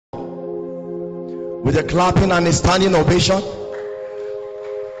with a clapping and a standing ovation.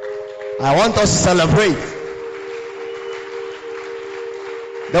 I want us to celebrate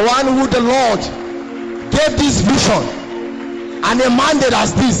the one who the Lord gave this vision and a mandate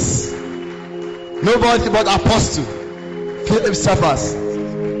as this. Nobody but Apostle Philip Cephas.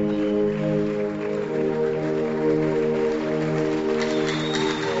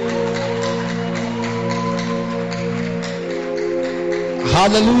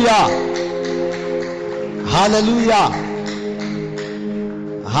 Hallelujah. Hallelujah.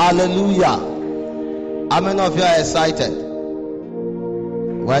 Hallelujah. How many of you are excited?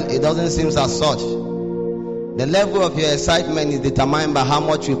 Well, it doesn't seem as such. The level of your excitement is determined by how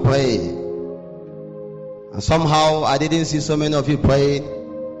much you pray. And somehow I didn't see so many of you praying.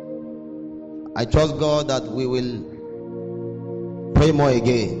 I trust God that we will pray more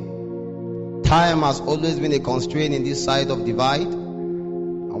again. Time has always been a constraint in this side of divide.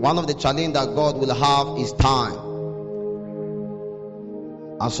 And one of the challenges that God will have is time.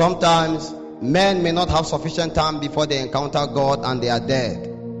 And sometimes men may not have sufficient time before they encounter God and they are dead.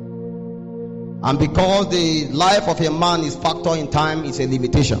 And because the life of a man is factored in time, it's a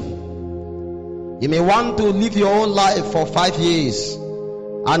limitation. You may want to live your own life for 5 years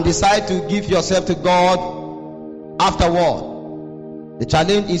and decide to give yourself to God afterward. The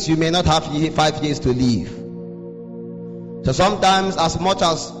challenge is you may not have 5 years to live. So sometimes, as much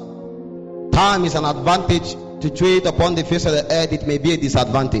as time is an advantage to trade upon the face of the earth, it may be a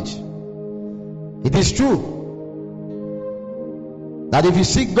disadvantage. It is true that if you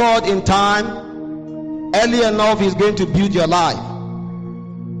seek God in time, early enough He's going to build your life.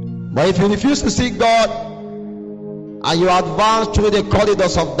 But if you refuse to seek God and you advance through the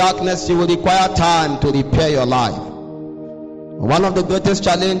corridors of darkness, you will require time to repair your life. One of the greatest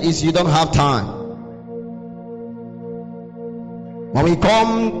challenges is you don't have time. When we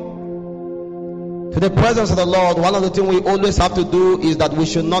come to the presence of the Lord, one of the things we always have to do is that we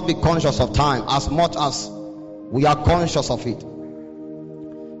should not be conscious of time as much as we are conscious of it.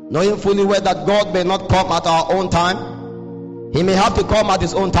 Knowing fully well that God may not come at our own time, He may have to come at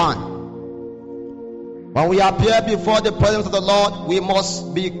His own time. When we appear before the presence of the Lord, we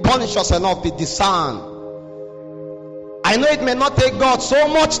must be conscious enough to discern. I know it may not take God so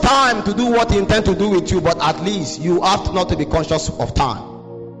much time to do what He intends to do with you, but at least you have not to be conscious of time.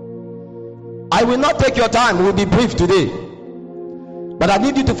 I will not take your time. We will be brief today. But I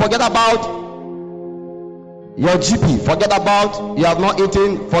need you to forget about your GP. Forget about you have not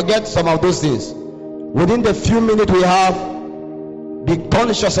eaten. Forget some of those things. Within the few minutes we have, be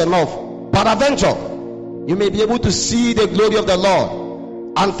conscious enough. Peradventure, you may be able to see the glory of the Lord.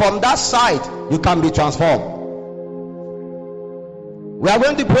 And from that side, you can be transformed. We are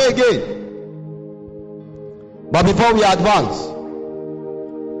going to pray again. But before we advance,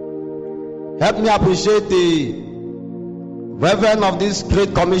 help me appreciate the Reverend of this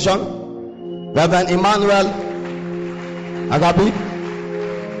great commission, Reverend Emmanuel Agabi.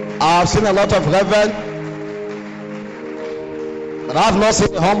 I have seen a lot of Reverend, but I have not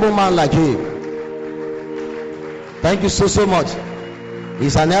seen a humble man like him. Thank you so much.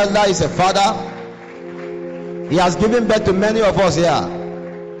 He's an elder, he's a father. He has given birth to many of us here.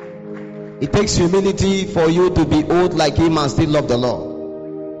 It takes humility for you to be old like him and still love the Lord.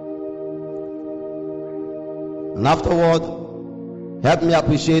 And afterward, help me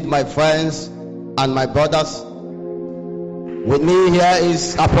appreciate my friends and my brothers. With me here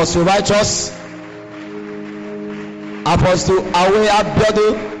is Apostle Righteous, Apostle Awe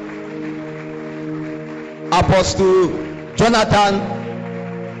Abiodu, Apostle Jonathan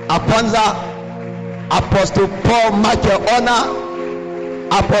Aponza, Apostle Paul Michael Honor,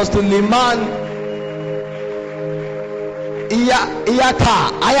 Apostle Liman Ayaka,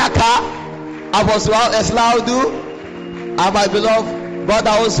 Apostle Eslaudu, and my beloved brother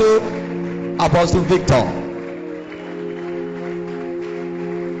also, Apostle Victor.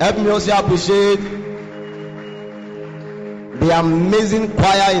 Help me also appreciate the amazing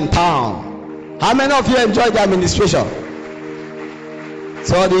choir in town. How many of you enjoyed the administration?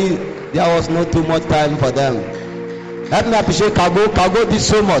 Sorry, there was not too much time for them. Help me appreciate Kago. Kago did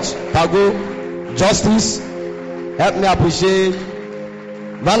so much. Kago, Justice. Help me appreciate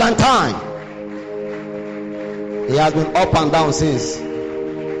Valentine. He has been up and down since.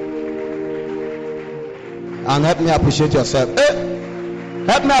 And help me appreciate yourself. Hey,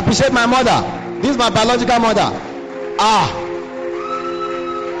 help me appreciate my mother. This is my biological mother.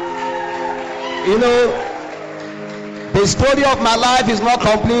 You know, the story of my life is not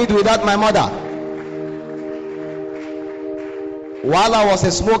complete without my mother. While I was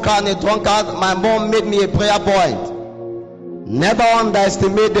a smoker and a drunkard, my mom made me a prayer point. Never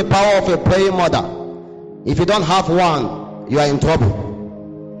underestimate the power of a praying mother. If you don't have one, you are in trouble.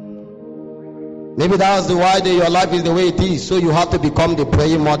 Maybe that's why your life is the way it is. So you have to become the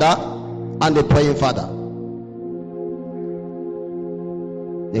praying mother and the praying father.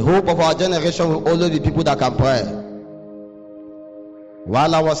 The hope of our generation will always be people that can pray.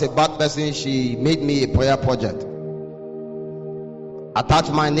 While I was a bad person, she made me a prayer project.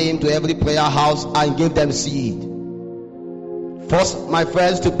 Attached my name to every prayer house and gave them seed. Forced my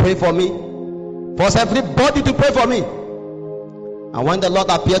friends to pray for me. Forced everybody to pray for me. And when the Lord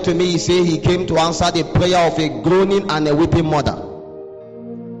appeared to me, he said he came to answer the prayer of a groaning and a weeping mother.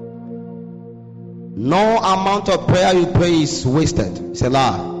 No amount of prayer you pray is wasted. It's a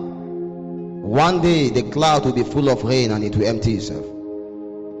lie. One day the cloud will be full of rain and it will empty itself.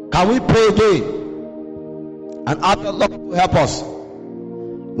 Can we pray again and ask the Lord to help us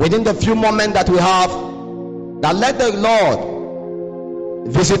within the few moments that we have, that let the Lord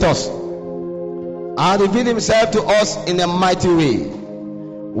visit us and reveal himself to us in a mighty way.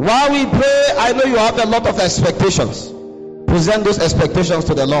 While we pray, I know you have a lot of expectations. Present those expectations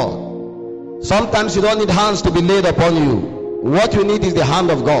to the Lord. Sometimes you don't need hands to be laid upon you. What you need is the hand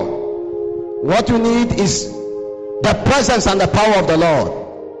of God. What you need is the presence and the power of the Lord.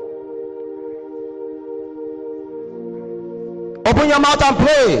 Open your mouth and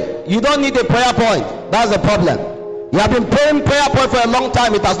pray. You don't need a prayer point. That's the problem. You have been praying prayer point for a long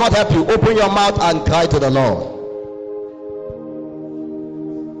time. It does not help you. Open your mouth and cry to the Lord.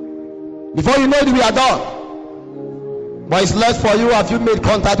 Before you know it, we are done. But it's left for you. Have you made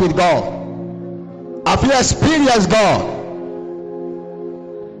contact with God? Have you experienced God?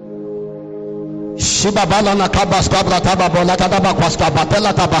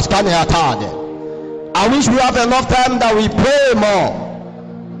 I wish we have enough time that we pray more.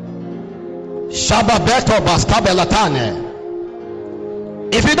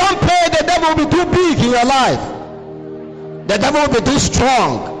 If you don't pray, the devil will be too big in your life. The devil will be too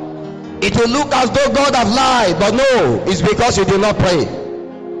strong. It will look as though God has lied, but no, it's because you do not pray.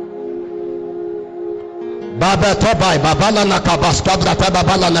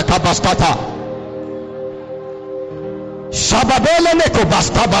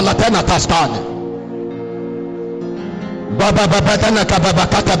 Baba babadana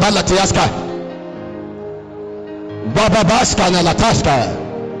kababakata balatiaska Baba baska na lataska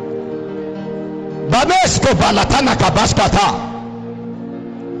Babesko balatana kabaskata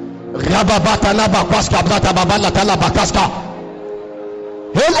Rababata na bakwaska blata babalata la bakaska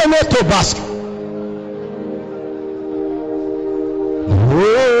Helemeto baska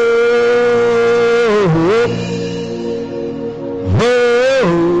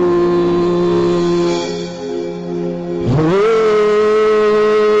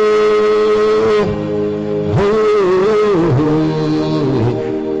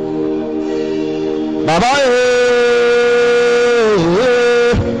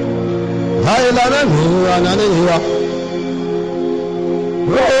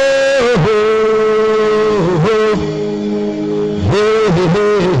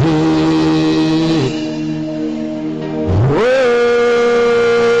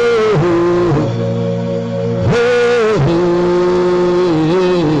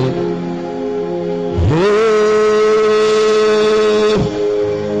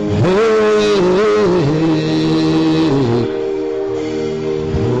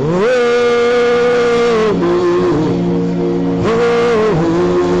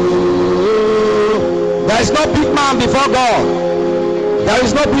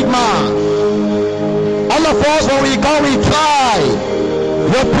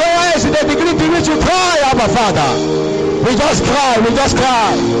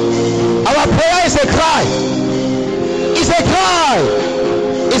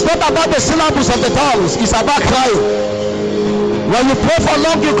It's about crying. When you pray for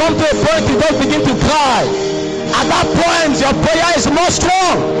long, you come to a point you don't begin to cry. At that point, your prayer is more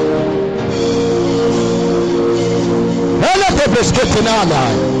strong.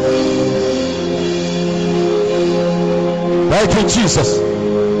 Thank you, Jesus.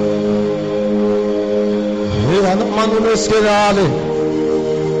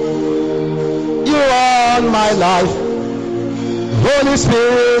 You are my life. Holy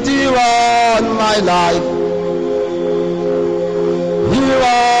Spirit, you are my life. You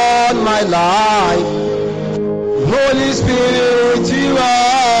are my life. Holy Spirit, you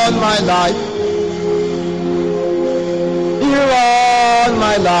are my life. You are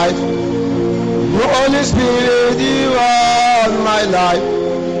my life. Holy Spirit, you are my life.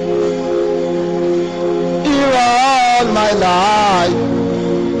 You are my life.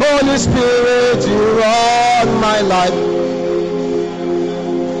 Holy Spirit, you are my life.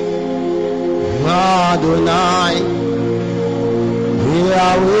 Adonai,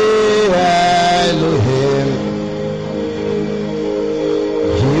 Yahweh Elohim,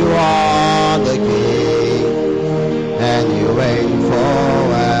 you are the King, and you reign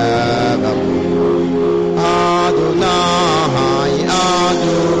forever. Adonai,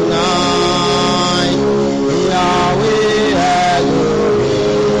 Adonai, Yahweh Elohim,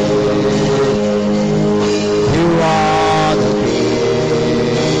 you are the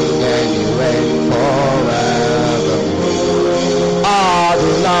King, and you reign forever.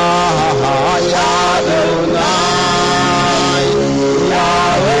 Adonai, Adonai,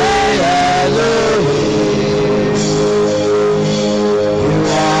 Yahweh Elohim, you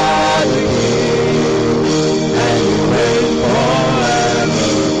are the King, and you reign forever.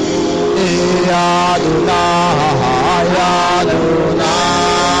 Adonai, Adonai,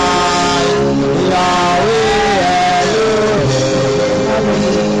 Yahweh Elohim,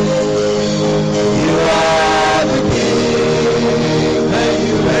 you are the King, and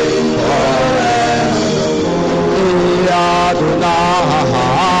you reign forever.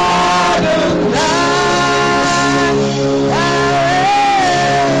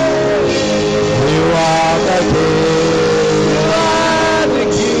 You are the King,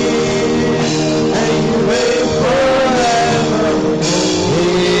 and you reign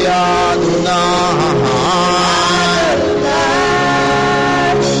forever.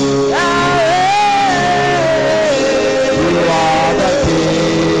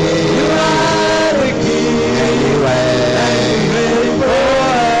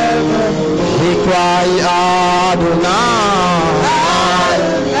 Cry Adonai,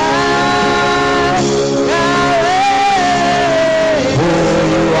 who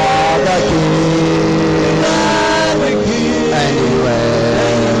you are the King, and you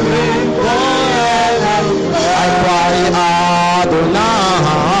reign forever. I cry Adonai,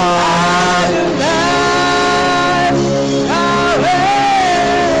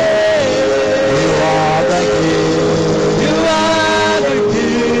 you are the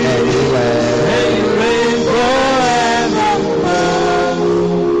King, and you reign forever.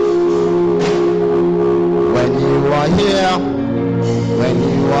 When you are here, when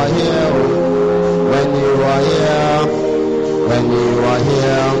you are here, when you are here, when you are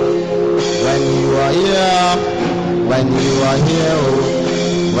here, when you are here, when you are here,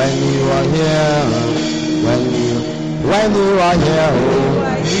 when you are here, when you are here,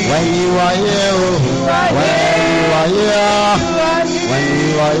 when you are here, when you are here, when you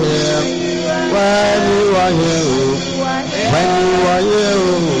are here, when you are here, when you are here, when you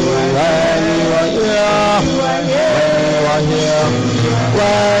are here, when you are here,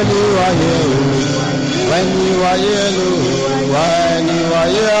 when you are here, when you are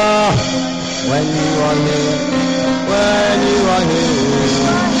here, when you are here, when you are here.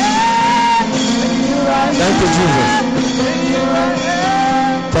 Thank you, Jesus.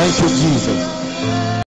 Thank you, Jesus.